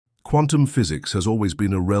Quantum physics has always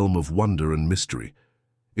been a realm of wonder and mystery.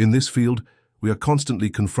 In this field, we are constantly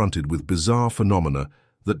confronted with bizarre phenomena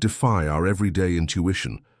that defy our everyday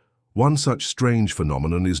intuition. One such strange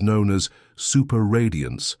phenomenon is known as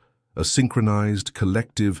superradiance, a synchronized,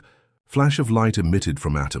 collective flash of light emitted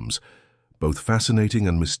from atoms, both fascinating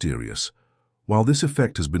and mysterious. While this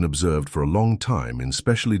effect has been observed for a long time in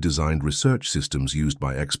specially designed research systems used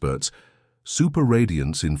by experts,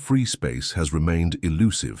 superradiance in free space has remained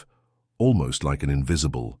elusive, almost like an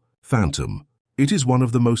invisible phantom. It is one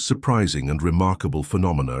of the most surprising and remarkable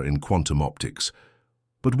phenomena in quantum optics.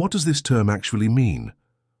 But what does this term actually mean?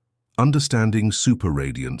 Understanding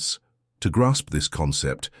superradiance. To grasp this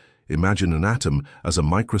concept, imagine an atom as a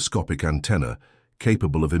microscopic antenna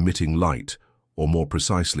capable of emitting light, or more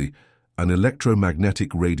precisely, an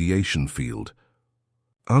electromagnetic radiation field.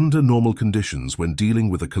 Under normal conditions, when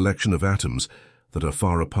dealing with a collection of atoms that are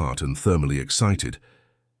far apart and thermally excited,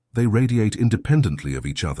 they radiate independently of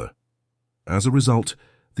each other. As a result,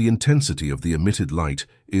 the intensity of the emitted light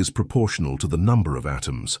is proportional to the number of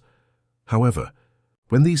atoms. However,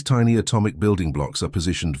 when these tiny atomic building blocks are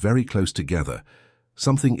positioned very close together,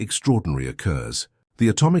 something extraordinary occurs. The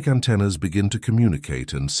atomic antennas begin to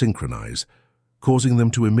communicate and synchronize, causing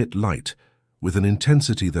them to emit light with an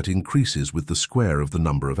intensity that increases with the square of the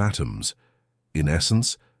number of atoms. In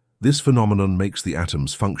essence, this phenomenon makes the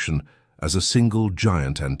atoms function as a single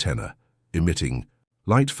giant antenna, emitting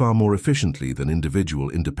light far more efficiently than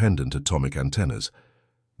individual independent atomic antennas.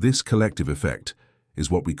 This collective effect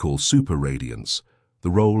is what we call superradiance,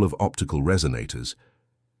 the role of optical resonators.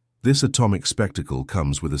 This atomic spectacle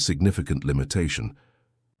comes with a significant limitation.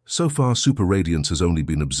 So far, superradiance has only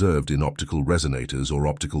been observed in optical resonators or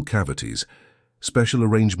optical cavities, special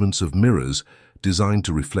arrangements of mirrors designed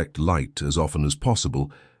to reflect light as often as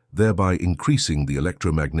possible, thereby increasing the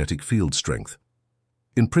electromagnetic field strength.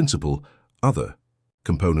 In principle, other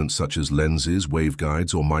components such as lenses,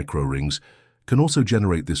 waveguides, or microrings can also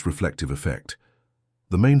generate this reflective effect.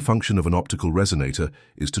 The main function of an optical resonator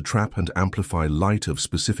is to trap and amplify light of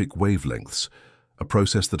specific wavelengths, a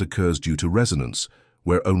process that occurs due to resonance,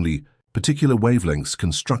 where only particular wavelengths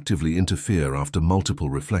constructively interfere after multiple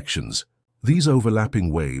reflections. These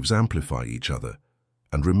overlapping waves amplify each other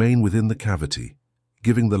and remain within the cavity,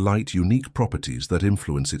 giving the light unique properties that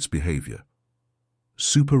influence its behavior.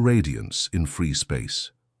 Superradiance in free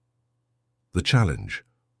space. The challenge.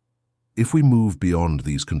 If we move beyond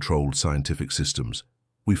these controlled scientific systems,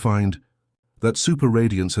 we find that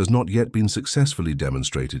superradiance has not yet been successfully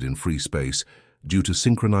demonstrated in free space due to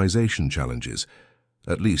synchronization challenges,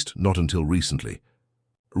 at least not until recently.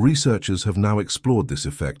 Researchers have now explored this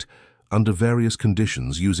effect under various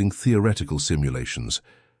conditions using theoretical simulations,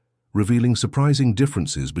 revealing surprising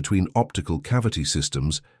differences between optical cavity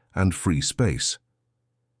systems and free space.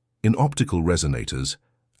 In optical resonators,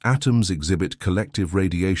 atoms exhibit collective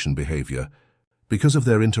radiation behavior because of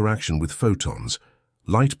their interaction with photons,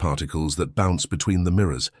 light particles that bounce between the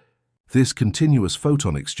mirrors. This continuous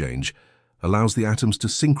photon exchange allows the atoms to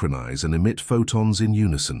synchronize and emit photons in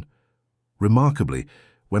unison. Remarkably,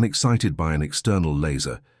 when excited by an external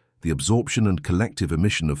laser, the absorption and collective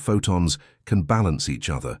emission of photons can balance each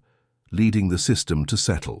other, leading the system to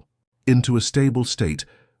settle into a stable state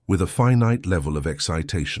with a finite level of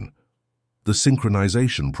excitation. The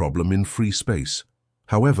synchronization problem in free space.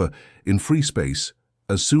 However, in free space,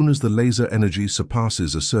 as soon as the laser energy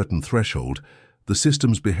surpasses a certain threshold, the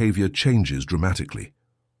system's behavior changes dramatically.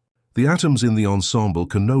 The atoms in the ensemble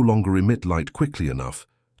can no longer emit light quickly enough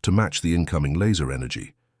to match the incoming laser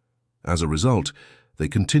energy. As a result, they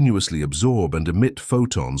continuously absorb and emit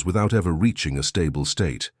photons without ever reaching a stable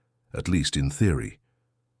state, at least in theory.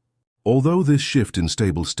 Although this shift in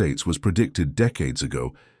stable states was predicted decades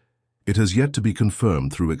ago, it has yet to be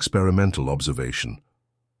confirmed through experimental observation.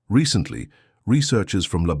 Recently, researchers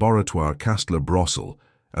from Laboratoire Castler-Brossel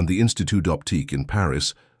and the Institut d'Optique in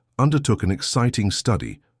Paris undertook an exciting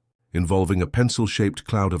study involving a pencil-shaped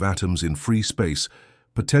cloud of atoms in free space,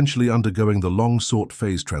 potentially undergoing the long-sought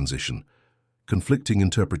phase transition. Conflicting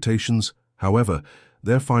interpretations, however,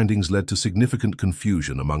 their findings led to significant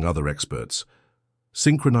confusion among other experts.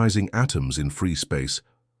 Synchronizing atoms in free space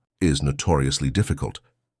is notoriously difficult.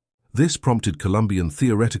 This prompted Colombian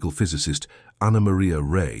theoretical physicist Ana Maria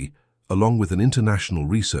Rey, along with an international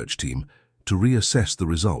research team, to reassess the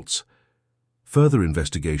results. Further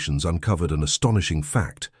investigations uncovered an astonishing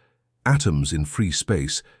fact: atoms in free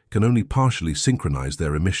space can only partially synchronize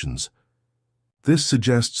their emissions. This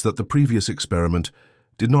suggests that the previous experiment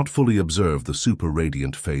did not fully observe the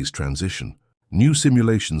superradiant phase transition. New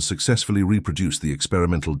simulations successfully reproduced the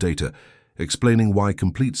experimental data, explaining why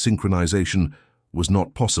complete synchronization was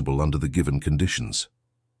not possible under the given conditions.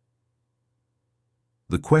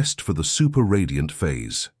 The quest for the super-radiant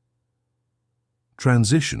phase.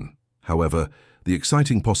 Transition. However, the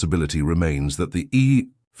exciting possibility remains that the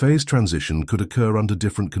E-phase transition could occur under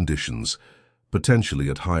different conditions, potentially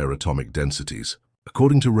at higher atomic densities.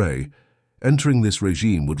 According to Ray, entering this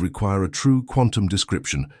regime would require a true quantum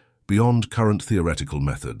description beyond current theoretical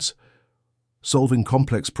methods. Solving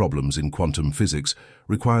complex problems in quantum physics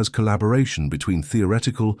requires collaboration between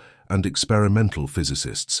theoretical and experimental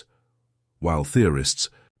physicists, while theorists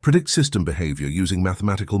predict system behavior using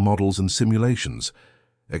mathematical models and simulations.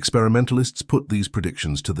 Experimentalists put these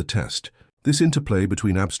predictions to the test. This interplay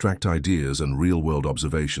between abstract ideas and real-world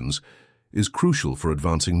observations is crucial for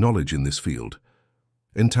advancing knowledge in this field.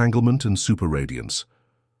 Entanglement and superradiance.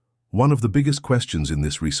 One of the biggest questions in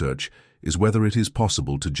this research is whether it is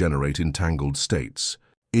possible to generate entangled states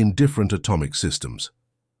in different atomic systems.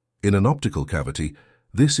 In an optical cavity,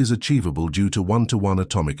 this is achievable due to one-to-one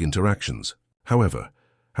atomic interactions. However,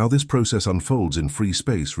 how this process unfolds in free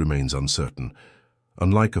space remains uncertain.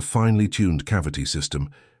 Unlike a finely tuned cavity system,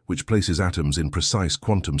 which places atoms in precise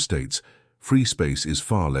quantum states, free space is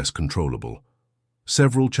far less controllable.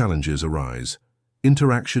 Several challenges arise.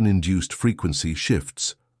 Interaction-induced frequency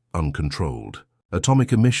shifts, uncontrolled.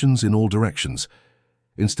 Atomic emissions in all directions.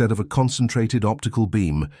 Instead of a concentrated optical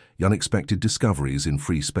beam, unexpected discoveries in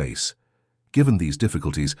free space. Given these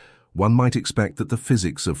difficulties, one might expect that the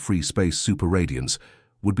physics of free space superradiance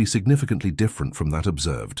would be significantly different from that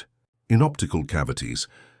observed in optical cavities.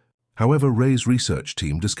 However, Ray's research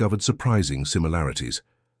team discovered surprising similarities.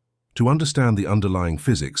 To understand the underlying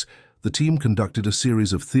physics, the team conducted a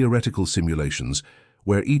series of theoretical simulations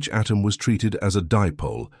where each atom was treated as a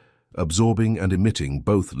dipole, absorbing and emitting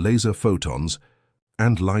both laser photons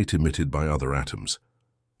and light emitted by other atoms.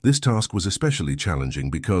 This task was especially challenging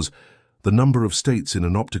because the number of states in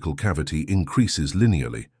an optical cavity increases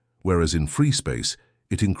linearly, whereas in free space,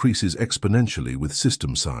 it increases exponentially with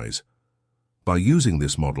system size. By using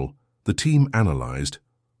this model, the team analyzed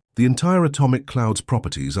the entire atomic cloud's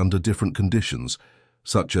properties under different conditions,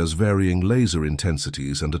 such as varying laser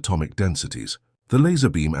intensities and atomic densities. The laser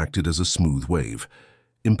beam acted as a smooth wave,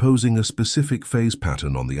 imposing a specific phase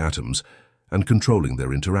pattern on the atoms and controlling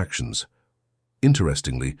their interactions.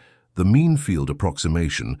 Interestingly, the mean field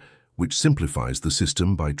approximation, which simplifies the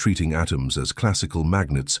system by treating atoms as classical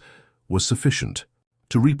magnets, was sufficient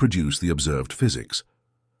to reproduce the observed physics.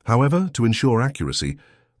 However, to ensure accuracy,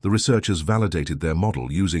 the researchers validated their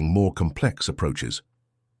model using more complex approaches.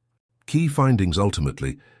 Key findings.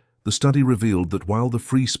 Ultimately, the study revealed that while the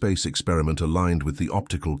free space experiment aligned with the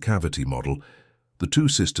optical cavity model, the two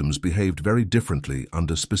systems behaved very differently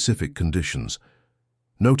under specific conditions.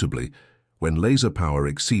 Notably, when laser power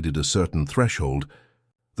exceeded a certain threshold,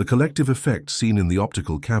 the collective effect seen in the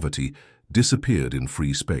optical cavity disappeared in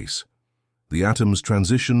free space. The atoms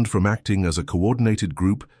transitioned from acting as a coordinated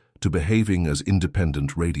group to behaving as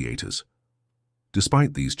independent radiators.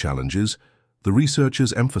 Despite these challenges, the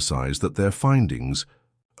researchers emphasized that their findings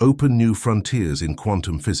open new frontiers in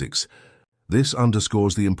quantum physics. This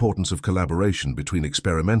underscores the importance of collaboration between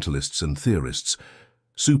experimentalists and theorists,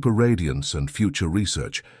 superradiance and future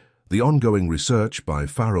research. The ongoing research by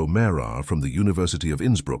Faro Mehrar from the University of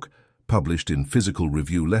Innsbruck, published in Physical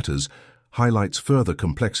Review Letters, highlights further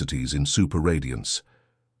complexities in superradiance.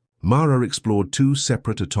 Mehrar explored two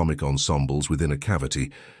separate atomic ensembles within a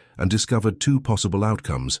cavity and discovered two possible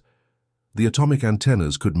outcomes. The atomic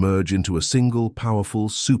antennas could merge into a single powerful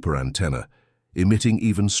superantenna, emitting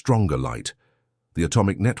even stronger light. The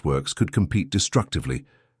atomic networks could compete destructively,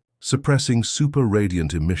 suppressing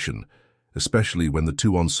superradiant emission, especially when the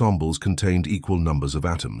two ensembles contained equal numbers of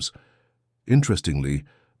atoms. Interestingly,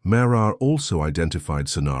 Mehrar also identified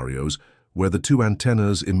scenarios where the two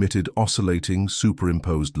antennas emitted oscillating,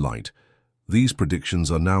 superimposed light. These predictions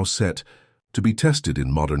are now set to be tested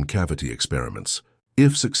in modern cavity experiments.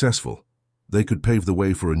 If successful, they could pave the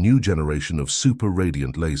way for a new generation of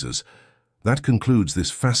superradiant lasers. That concludes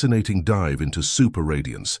this fascinating dive into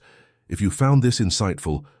superradiance. If you found this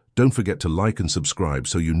insightful, don't forget to like and subscribe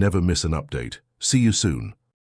so you never miss an update. See you soon.